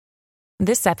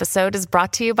This episode is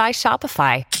brought to you by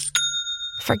Shopify.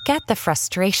 Forget the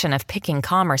frustration of picking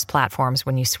commerce platforms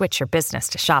when you switch your business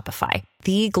to Shopify,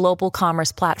 the global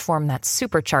commerce platform that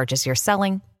supercharges your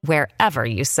selling wherever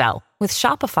you sell. With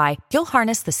Shopify, you'll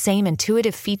harness the same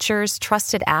intuitive features,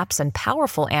 trusted apps, and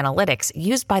powerful analytics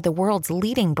used by the world's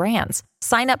leading brands.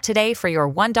 Sign up today for your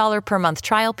 $1 per month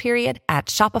trial period at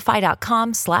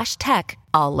shopify.com/tech,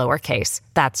 all lowercase.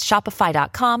 That's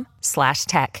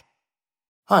shopify.com/tech.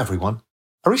 Hi, everyone.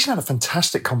 I recently had a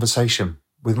fantastic conversation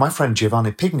with my friend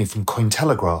Giovanni Pigni from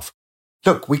Cointelegraph.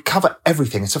 Look, we cover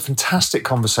everything. It's a fantastic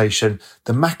conversation.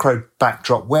 The macro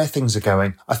backdrop, where things are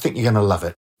going. I think you're going to love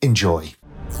it. Enjoy.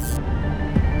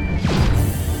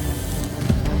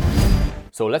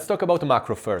 So let's talk about the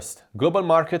macro first. Global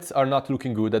markets are not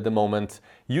looking good at the moment.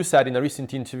 You said in a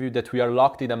recent interview that we are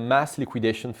locked in a mass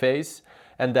liquidation phase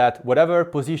and that whatever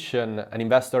position an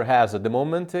investor has at the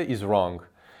moment is wrong.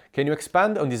 Can you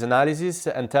expand on this analysis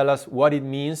and tell us what it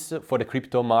means for the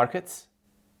crypto markets?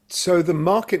 So the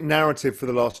market narrative for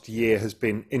the last year has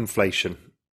been inflation.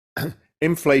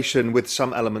 Inflation with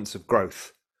some elements of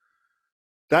growth.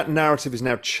 That narrative is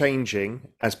now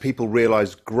changing as people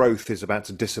realize growth is about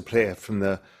to disappear from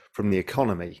the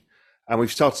economy. And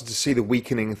we've started to see the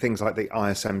weakening in things like the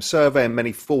ISM survey and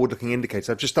many forward-looking indicators.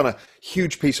 I've just done a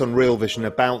huge piece on Real Vision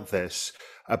about this,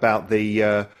 about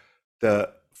the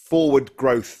forward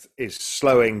growth is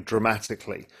slowing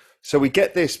dramatically. So we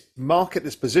get this market,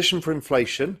 this position for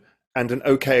inflation and an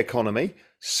okay economy.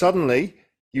 Suddenly,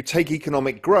 you take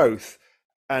economic growth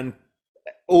and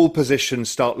all positions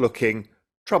start looking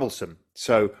troublesome.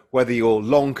 So whether you're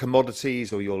long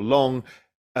commodities or you're long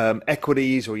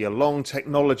equities or you're long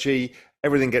technology,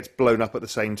 everything gets blown up at the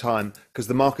same time because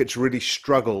the markets really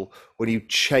struggle when you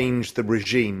change the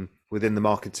regime within the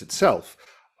markets itself.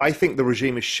 I think the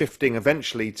regime is shifting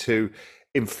eventually to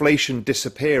inflation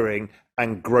disappearing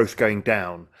and growth going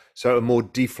down. So a more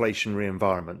deflationary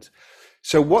environment.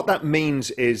 So what that means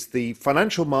is the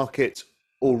financial markets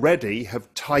already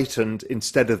have tightened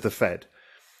instead of the Fed.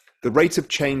 The rate of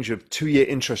change of 2-year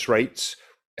interest rates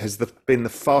has been the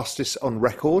fastest on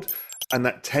record, and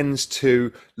that tends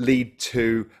to lead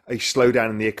to a slowdown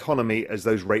in the economy as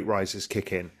those rate rises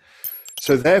kick in.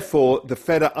 So therefore, the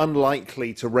Fed are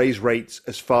unlikely to raise rates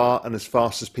as far and as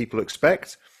fast as people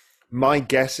expect. My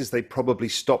guess is they probably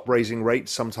stop raising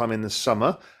rates sometime in the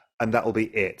summer, and that'll be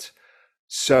it.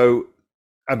 So,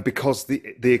 and because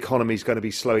the economy is going to be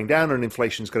slowing down and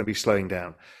inflation is going to be slowing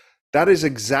down. That is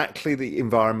exactly the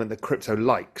environment that crypto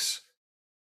likes.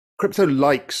 Crypto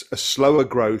likes a slower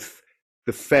growth,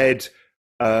 the Fed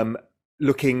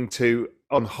looking to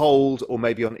on hold or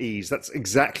maybe on ease. That's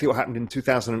exactly what happened in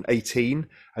 2018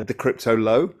 at the crypto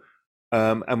low.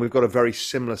 And we've got a very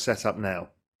similar setup now.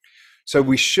 So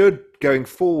we should, going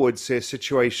forward, see a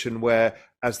situation where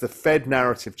as the Fed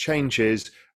narrative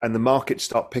changes and the markets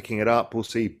start picking it up, we'll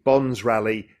see bonds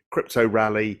rally, crypto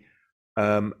rally,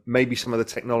 maybe some of the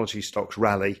technology stocks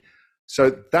rally. So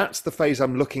that's the phase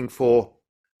I'm looking for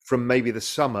from maybe the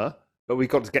summer, but we've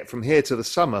got to get from here to the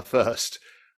summer first.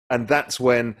 And that's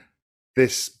when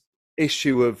this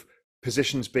issue of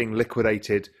positions being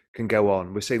liquidated can go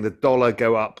on. We're seeing the dollar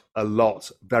go up a lot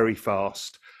very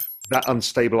fast. That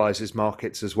unstabilizes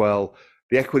markets as well.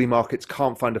 The equity markets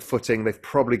can't find a footing. They've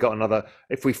probably got another,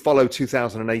 if we follow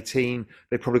 2018,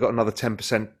 they've probably got another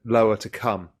 10% lower to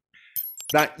come.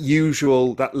 That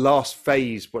last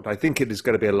phase, what I think it is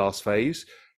going to be a last phase,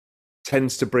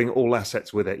 tends to bring all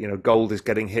assets with it. You know, gold is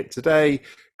getting hit today.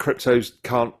 Cryptos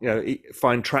can't,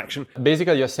 find traction.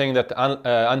 Basically, you're saying that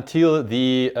until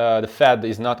the Fed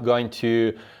is not going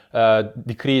to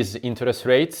decrease interest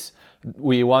rates,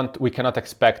 we cannot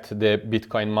expect the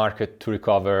Bitcoin market to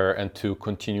recover and to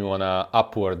continue on a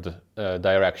upward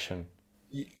direction.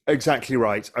 Exactly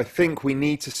right. I think we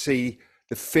need to see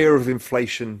the fear of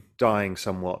inflation dying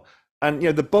somewhat. And,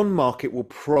 the bond market will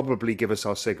probably give us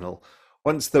our signal.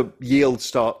 Once the yields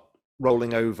start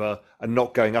rolling over and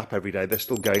not going up every day, they're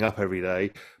still going up every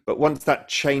day. But once that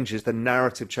changes, the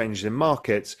narrative changes in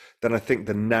markets, then I think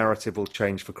the narrative will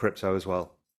change for crypto as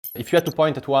well. If you had to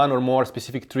point at one or more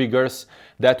specific triggers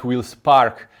that will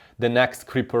spark the next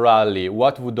crypto rally,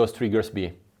 what would those triggers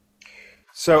be?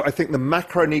 So I think the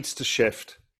macro needs to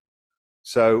shift.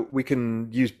 So we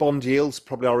can use bond yields,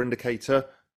 probably our indicator,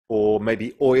 or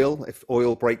maybe oil, if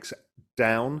oil breaks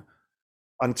down.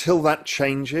 Until that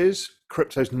changes,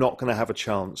 crypto's not going to have a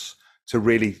chance to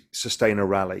really sustain a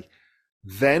rally.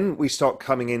 Then we start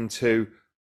coming into,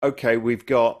 okay,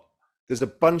 there's a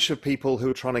bunch of people who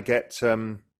are trying to get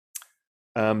the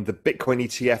Bitcoin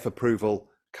ETF approval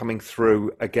coming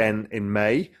through again in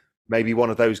May. maybe one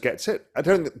of those gets it. I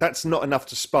don't think that's not enough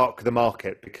to spark the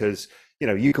market, because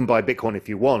you can buy Bitcoin if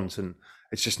you want, and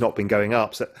it's just not been going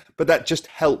up. So, but that just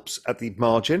helps at the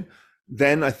margin.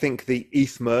 Then I think the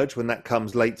ETH merge, when that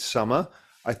comes late summer,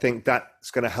 I think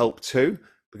that's going to help too,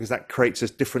 because that creates a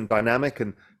different dynamic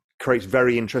and creates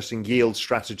very interesting yield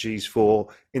strategies for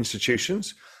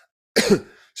institutions.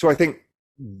 So I think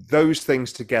those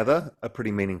things together are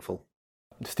pretty meaningful.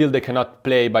 Still, they cannot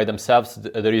play by themselves.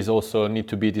 There is also need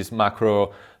to be this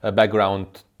macro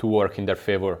background to work in their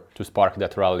favor to spark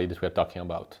that rally that we're talking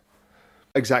about.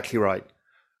 Exactly right.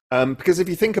 Because if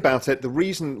you think about it,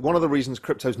 one of the reasons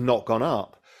crypto's not gone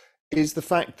up is the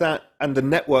fact that, and the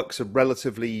networks are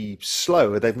relatively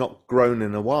slow, they've not grown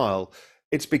in a while.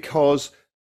 It's because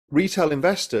retail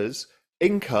investors'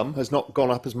 income has not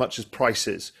gone up as much as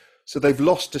prices. So they've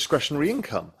lost discretionary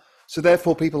income. So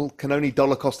therefore people can only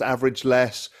dollar cost average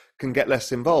less, can get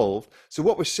less involved. So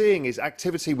what we're seeing is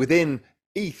activity within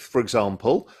ETH, for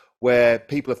example, where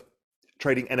people are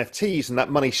trading NFTs and that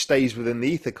money stays within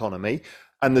the ETH economy.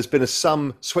 And there's been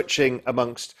some switching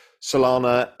amongst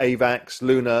Solana, AVAX,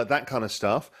 Luna, that kind of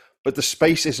stuff. But the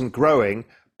space isn't growing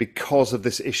because of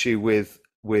this issue with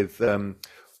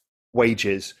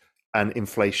wages and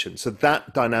inflation. So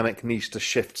that dynamic needs to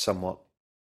shift somewhat.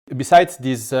 Besides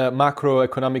this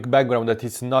macroeconomic background that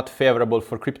is not favorable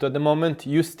for crypto at the moment,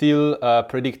 you still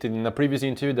predicted in a previous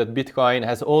interview that Bitcoin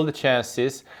has all the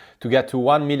chances to get to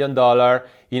 $1 million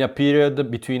in a period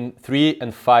between 3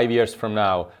 and 5 years from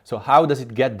now. So how does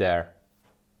it get there?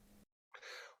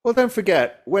 Well, don't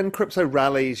forget, when crypto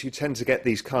rallies, you tend to get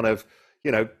these kind of,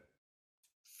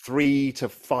 300 to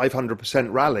 500%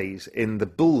 rallies in the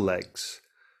bull legs.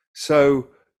 So,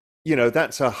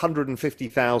 that's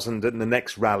 150,000 in the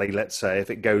next rally, let's say,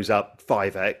 if it goes up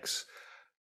 5x,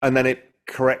 and then it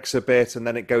corrects a bit, and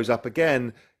then it goes up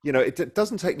again. It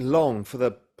doesn't take long for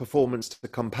the performance to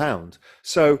compound.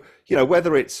 So,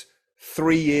 whether it's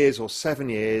 3 years or 7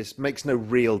 years makes no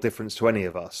real difference to any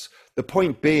of us. The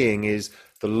point being is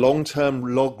the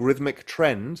long-term logarithmic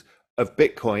trend of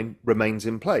Bitcoin remains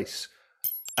in place.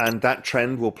 And that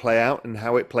trend will play out and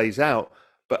how it plays out.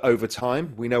 But over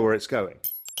time, we know where it's going.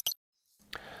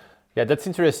 Yeah, that's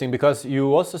interesting, because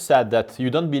you also said that you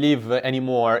don't believe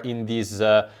anymore in this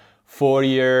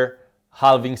 4-year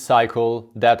halving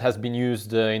cycle that has been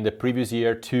used in the previous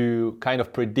year to kind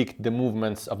of predict the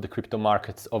movements of the crypto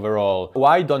markets overall.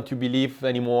 Why don't you believe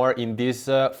anymore in these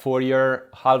 4-year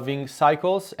halving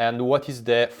cycles, and what is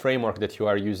the framework that you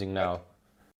are using now?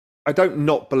 I don't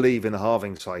not believe in the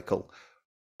halving cycle.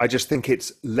 I just think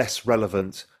it's less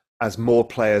relevant as more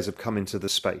players have come into the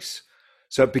space.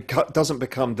 So it doesn't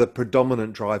become the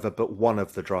predominant driver, but one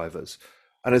of the drivers.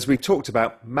 And as we talked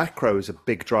about, macro is a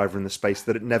big driver in the space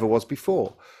that it never was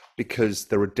before, because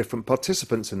there are different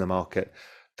participants in the market.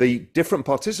 The different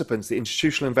participants, the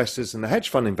institutional investors and the hedge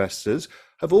fund investors,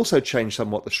 have also changed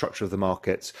somewhat the structure of the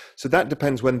markets. So that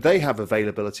depends when they have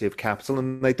availability of capital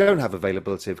and they don't have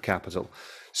availability of capital.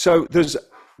 So there's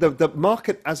the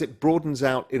market, as it broadens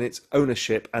out in its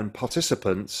ownership and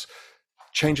participants,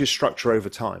 changes structure over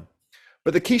time.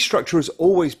 But the key structure has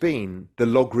always been the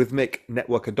logarithmic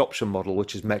network adoption model,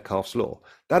 which is Metcalfe's law.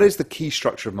 That is the key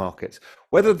structure of markets.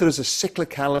 Whether there's a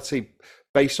cyclicality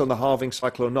based on the halving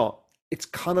cycle or not, it's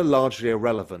kind of largely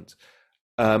irrelevant.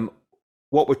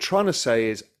 What we're trying to say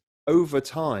is, over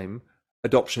time,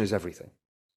 adoption is everything.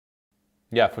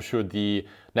 Yeah, for sure. The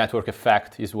network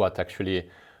effect is what actually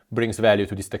brings value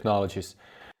to these technologies.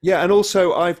 Yeah, and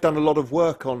also I've done a lot of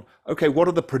work on, okay, what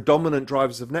are the predominant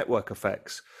drivers of network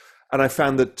effects? And I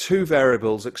found that 2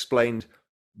 variables explained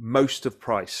most of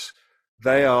price.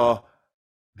 They are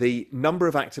the number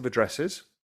of active addresses,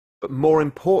 but more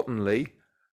importantly,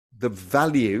 the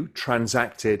value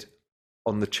transacted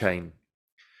on the chain.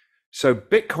 So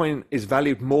Bitcoin is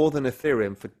valued more than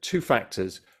Ethereum for 2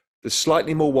 factors. There's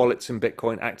slightly more wallets in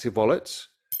Bitcoin, active wallets,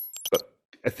 but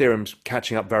Ethereum's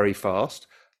catching up very fast.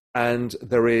 And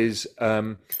there is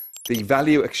the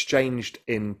value exchanged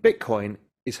in Bitcoin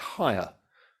is higher.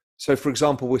 So, for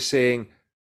example, we're seeing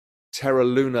Terra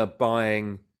Luna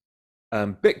buying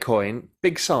Bitcoin,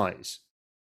 big size.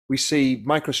 We see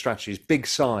MicroStrategy's big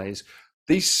size.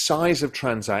 These size of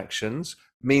transactions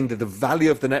mean that the value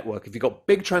of the network, if you've got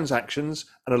big transactions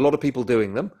and a lot of people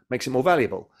doing them, makes it more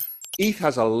valuable. ETH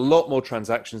has a lot more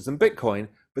transactions than Bitcoin,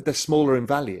 but they're smaller in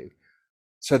value.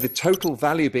 So the total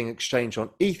value being exchanged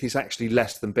on ETH is actually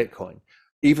less than Bitcoin,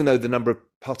 even though the number of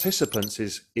participants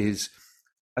is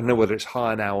I don't know whether it's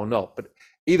higher now or not, but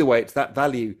either way, it's that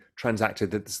value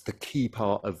transacted that's the key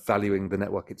part of valuing the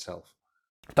network itself.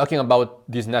 Talking about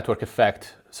this network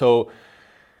effect, so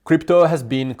Crypto has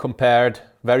been compared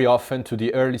very often to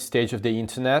the early stage of the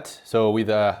internet, so with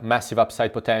a massive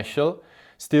upside potential.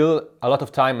 Still, a lot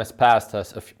of time has passed,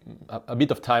 a bit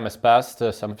of time has passed,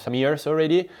 some years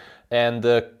already,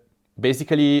 and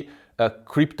basically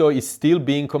crypto is still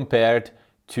being compared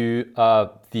to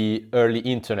the early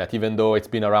internet, even though it's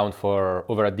been around for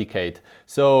over a decade.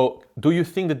 So do you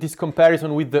think that this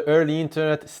comparison with the early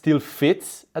internet still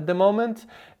fits at the moment?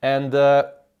 And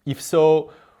if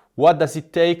so, what does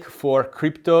it take for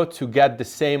crypto to get the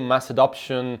same mass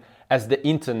adoption as the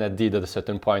internet did at a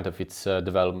certain point of its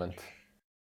development?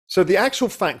 So the actual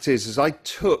fact is I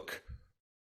took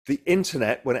the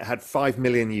internet when it had 5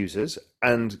 million users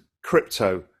and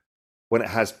crypto when it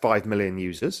has 5 million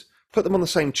users, put them on the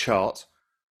same chart,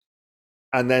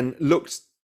 and then looked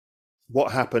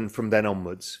what happened from then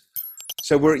onwards.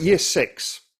 So we're at year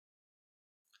 6.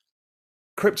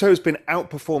 Crypto has been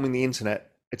outperforming the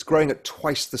internet. It's growing at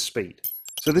twice the speed.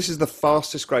 So this is the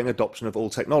fastest growing adoption of all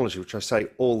technology, which I say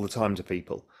all the time to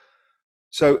people.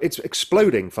 So it's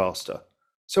exploding faster.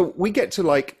 So we get to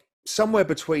like somewhere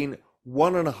between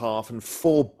 1.5 and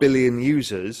 4 billion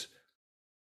users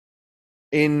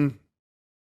in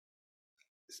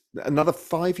another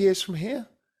 5 years from here.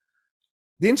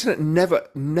 The internet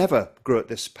never grew at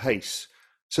this pace.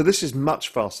 So this is much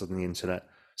faster than the internet.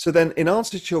 So then in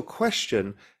answer to your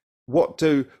question, what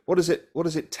does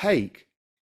it take?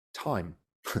 Time.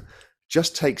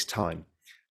 Just takes time.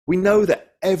 We know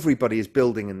that everybody is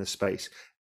building in this space.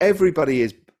 Everybody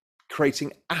is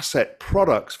creating asset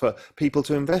products for people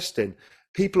to invest in.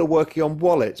 People are working on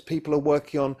wallets. People are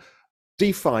working on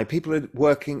DeFi. People are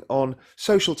working on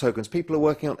social tokens. People are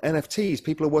working on NFTs.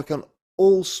 People are working on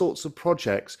all sorts of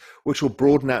projects which will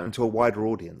broaden out into a wider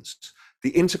audience.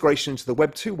 The integration into the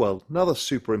Web 2 world, another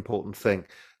super important thing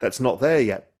that's not there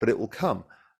yet, but it will come.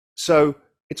 So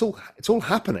it's all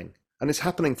happening, and it's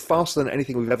happening faster than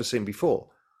anything we've ever seen before.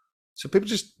 So people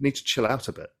just need to chill out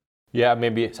a bit. Yeah,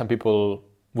 maybe some people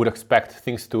would expect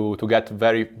things to get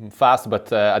very fast,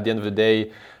 but at the end of the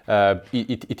day,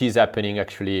 it is happening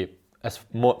actually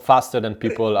faster than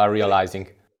people are realizing.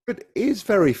 But it is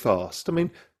very fast. I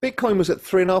mean, Bitcoin was at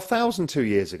 3,500 2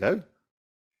 years ago.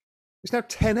 It's now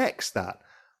 10x that.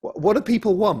 What do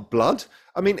people want? Blood?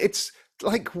 I mean, it's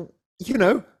like,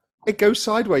 it goes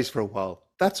sideways for a while.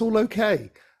 That's all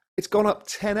okay. It's gone up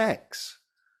 10x.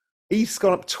 ETH's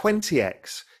gone up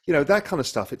 20x. That kind of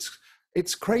stuff.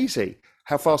 It's crazy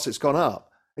how fast it's gone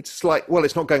up. It's like, well,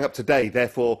 it's not going up today,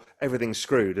 therefore everything's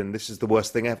screwed and this is the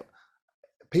worst thing ever.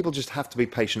 People just have to be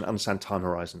patient, understand time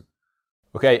horizon.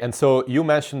 Okay, and so you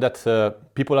mentioned that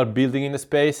people are building in the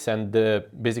space, and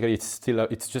basically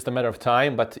it's just a matter of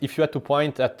time. But if you had to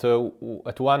point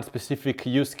at one specific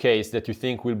use case that you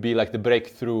think will be like the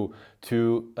breakthrough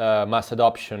to mass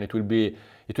adoption, it will be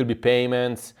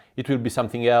payments, it will be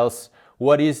something else.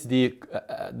 What is the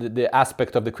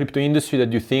aspect of the crypto industry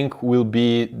that you think will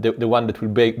be the one that will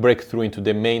break through into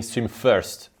the mainstream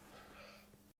first?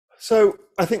 So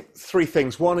I think 3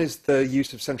 things. One is the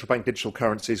use of central bank digital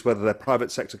currencies, whether they're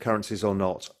private sector currencies or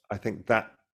not. I think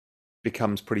that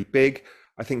becomes pretty big.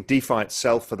 I think DeFi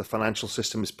itself for the financial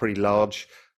system is pretty large.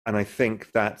 And I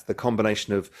think that the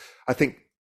combination of,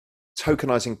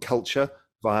 tokenizing culture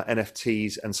via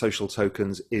NFTs and social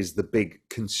tokens is the big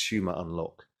consumer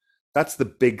unlock. That's the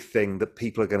big thing that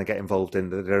people are going to get involved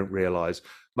in that they don't realize.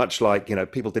 Much like,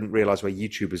 people didn't realize where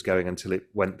YouTube was going until it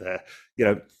went there.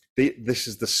 This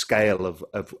is the scale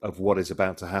of what is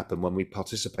about to happen when we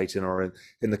participate in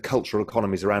the cultural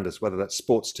economies around us, whether that's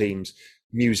sports teams,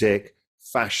 music,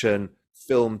 fashion,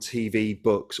 film, TV,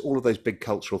 books, all of those big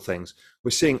cultural things.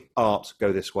 We're seeing art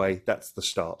go this way. That's the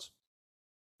start.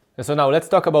 And so now let's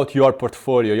talk about your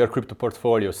portfolio, your crypto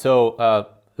portfolio. So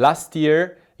last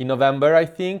year, in November, I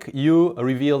think, you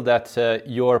revealed that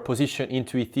your position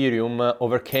into Ethereum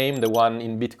overcame the one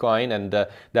in Bitcoin, and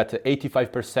that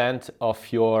 85% of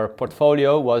your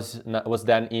portfolio was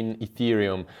then in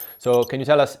Ethereum. So can you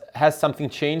tell us, has something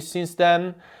changed since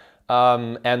then?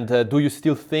 And do you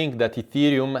still think that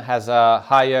Ethereum has a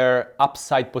higher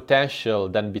upside potential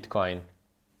than Bitcoin?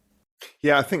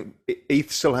 Yeah, I think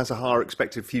ETH still has a higher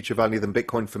expected future value than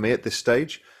Bitcoin for me at this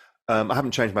stage. I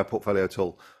haven't changed my portfolio at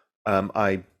all.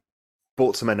 I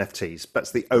bought some NFTs.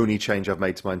 That's the only change I've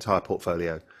made to my entire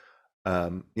portfolio.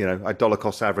 I dollar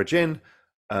cost average in.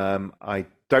 I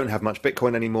don't have much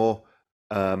Bitcoin anymore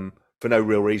for no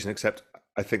real reason except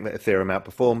I think that Ethereum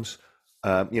outperforms.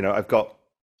 I've got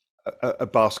a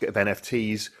basket of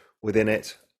NFTs within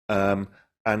it, and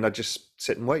I just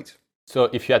sit and wait. So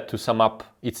if you had to sum up,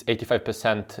 it's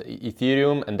 85%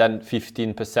 Ethereum and then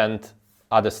 15%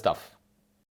 other stuff.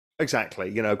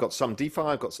 Exactly. I've got some DeFi,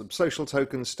 I've got some social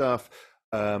token stuff.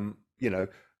 I've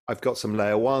got some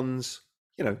layer ones.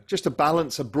 Just a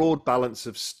broad balance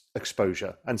of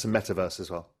exposure, and some metaverse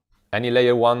as well. Any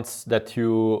layer ones that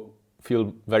you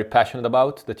feel very passionate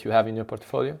about that you have in your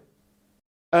portfolio?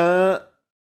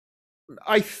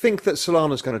 I think that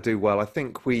Solana's going to do well. I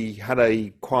think we had a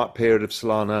quiet period of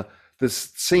Solana. There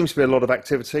seems to be a lot of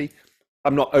activity.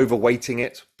 I'm not overweighting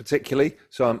it particularly,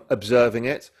 so I'm observing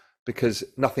it, because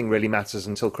nothing really matters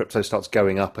until crypto starts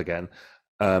going up again.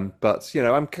 But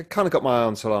I'm kind of got my eye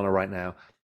on Solana right now.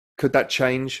 Could that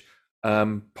change?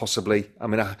 Possibly. I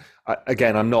mean,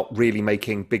 again, I'm not really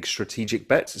making big strategic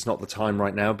bets. It's not the time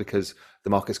right now because the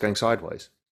market's going sideways.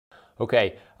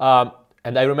 Okay.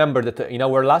 And I remember that in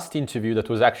our last interview, that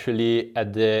was actually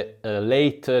at the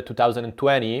late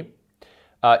 2020,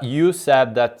 you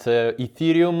said that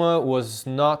Ethereum was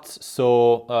not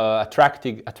so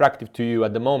attractive to you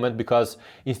at the moment because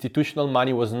institutional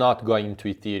money was not going into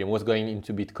Ethereum, was going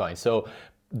into Bitcoin. So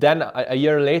then a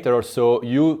year later or so,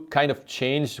 you kind of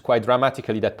changed quite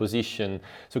dramatically that position.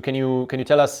 So can you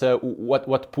tell us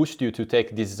what pushed you to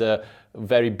take this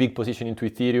very big position into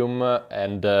Ethereum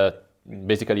and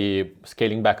basically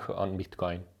scaling back on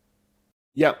Bitcoin?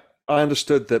 Yeah, I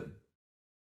understood that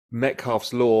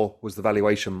Metcalfe's law was the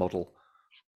valuation model.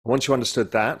 Once you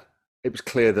understood that, it was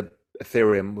clear that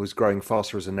Ethereum was growing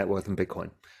faster as a net worth than Bitcoin.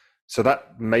 So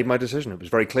that made my decision. It was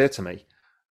very clear to me.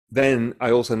 Then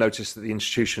I also noticed that the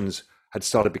institutions had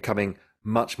started becoming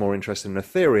much more interested in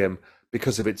Ethereum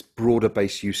because of its broader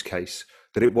base use case,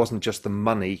 that it wasn't just the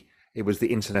money, it was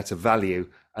the internet of value,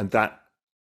 and that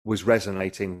was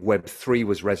resonating. Web3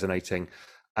 was resonating,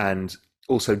 and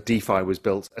also DeFi was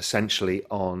built essentially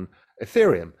on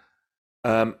Ethereum.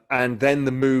 And then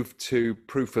the move to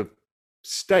proof of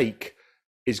stake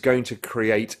is going to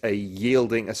create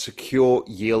a secure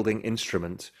yielding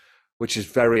instrument, which is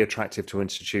very attractive to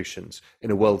institutions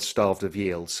in a world starved of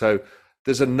yield. So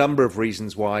there's a number of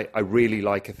reasons why I really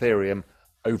like Ethereum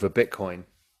over Bitcoin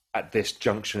at this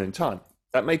junction in time.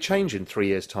 That may change in 3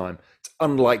 years' time. It's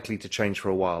unlikely to change for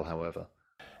a while, however.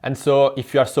 And so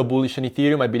if you are so bullish on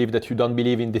Ethereum, I believe that you don't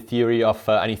believe in the theory of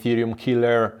an Ethereum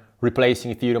killer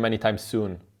replacing Ethereum anytime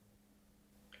soon.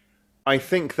 I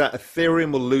think that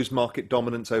Ethereum will lose market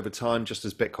dominance over time, just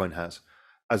as Bitcoin has.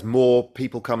 As more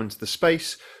people come into the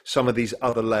space, some of these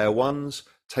other layer ones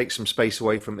take some space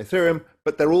away from Ethereum,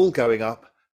 but they're all going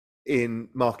up in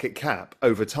market cap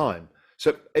over time.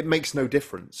 So it makes no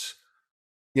difference.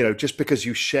 Just because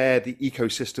you share the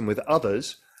ecosystem with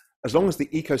others, as long as the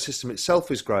ecosystem itself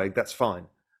is growing, that's fine.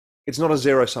 It's not a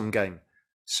zero-sum game.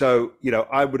 So,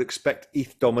 I would expect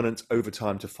ETH dominance over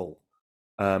time to fall.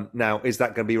 Now, is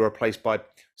that going to be replaced by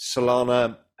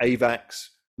Solana, AVAX,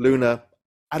 Luna?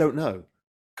 I don't know.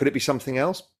 Could it be something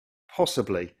else?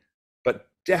 Possibly. But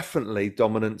definitely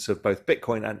dominance of both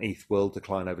Bitcoin and ETH will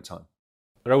decline over time.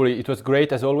 Raoul, it was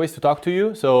great as always to talk to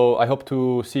you. So I hope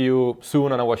to see you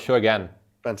soon on our show again.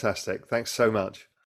 Fantastic. Thanks so much.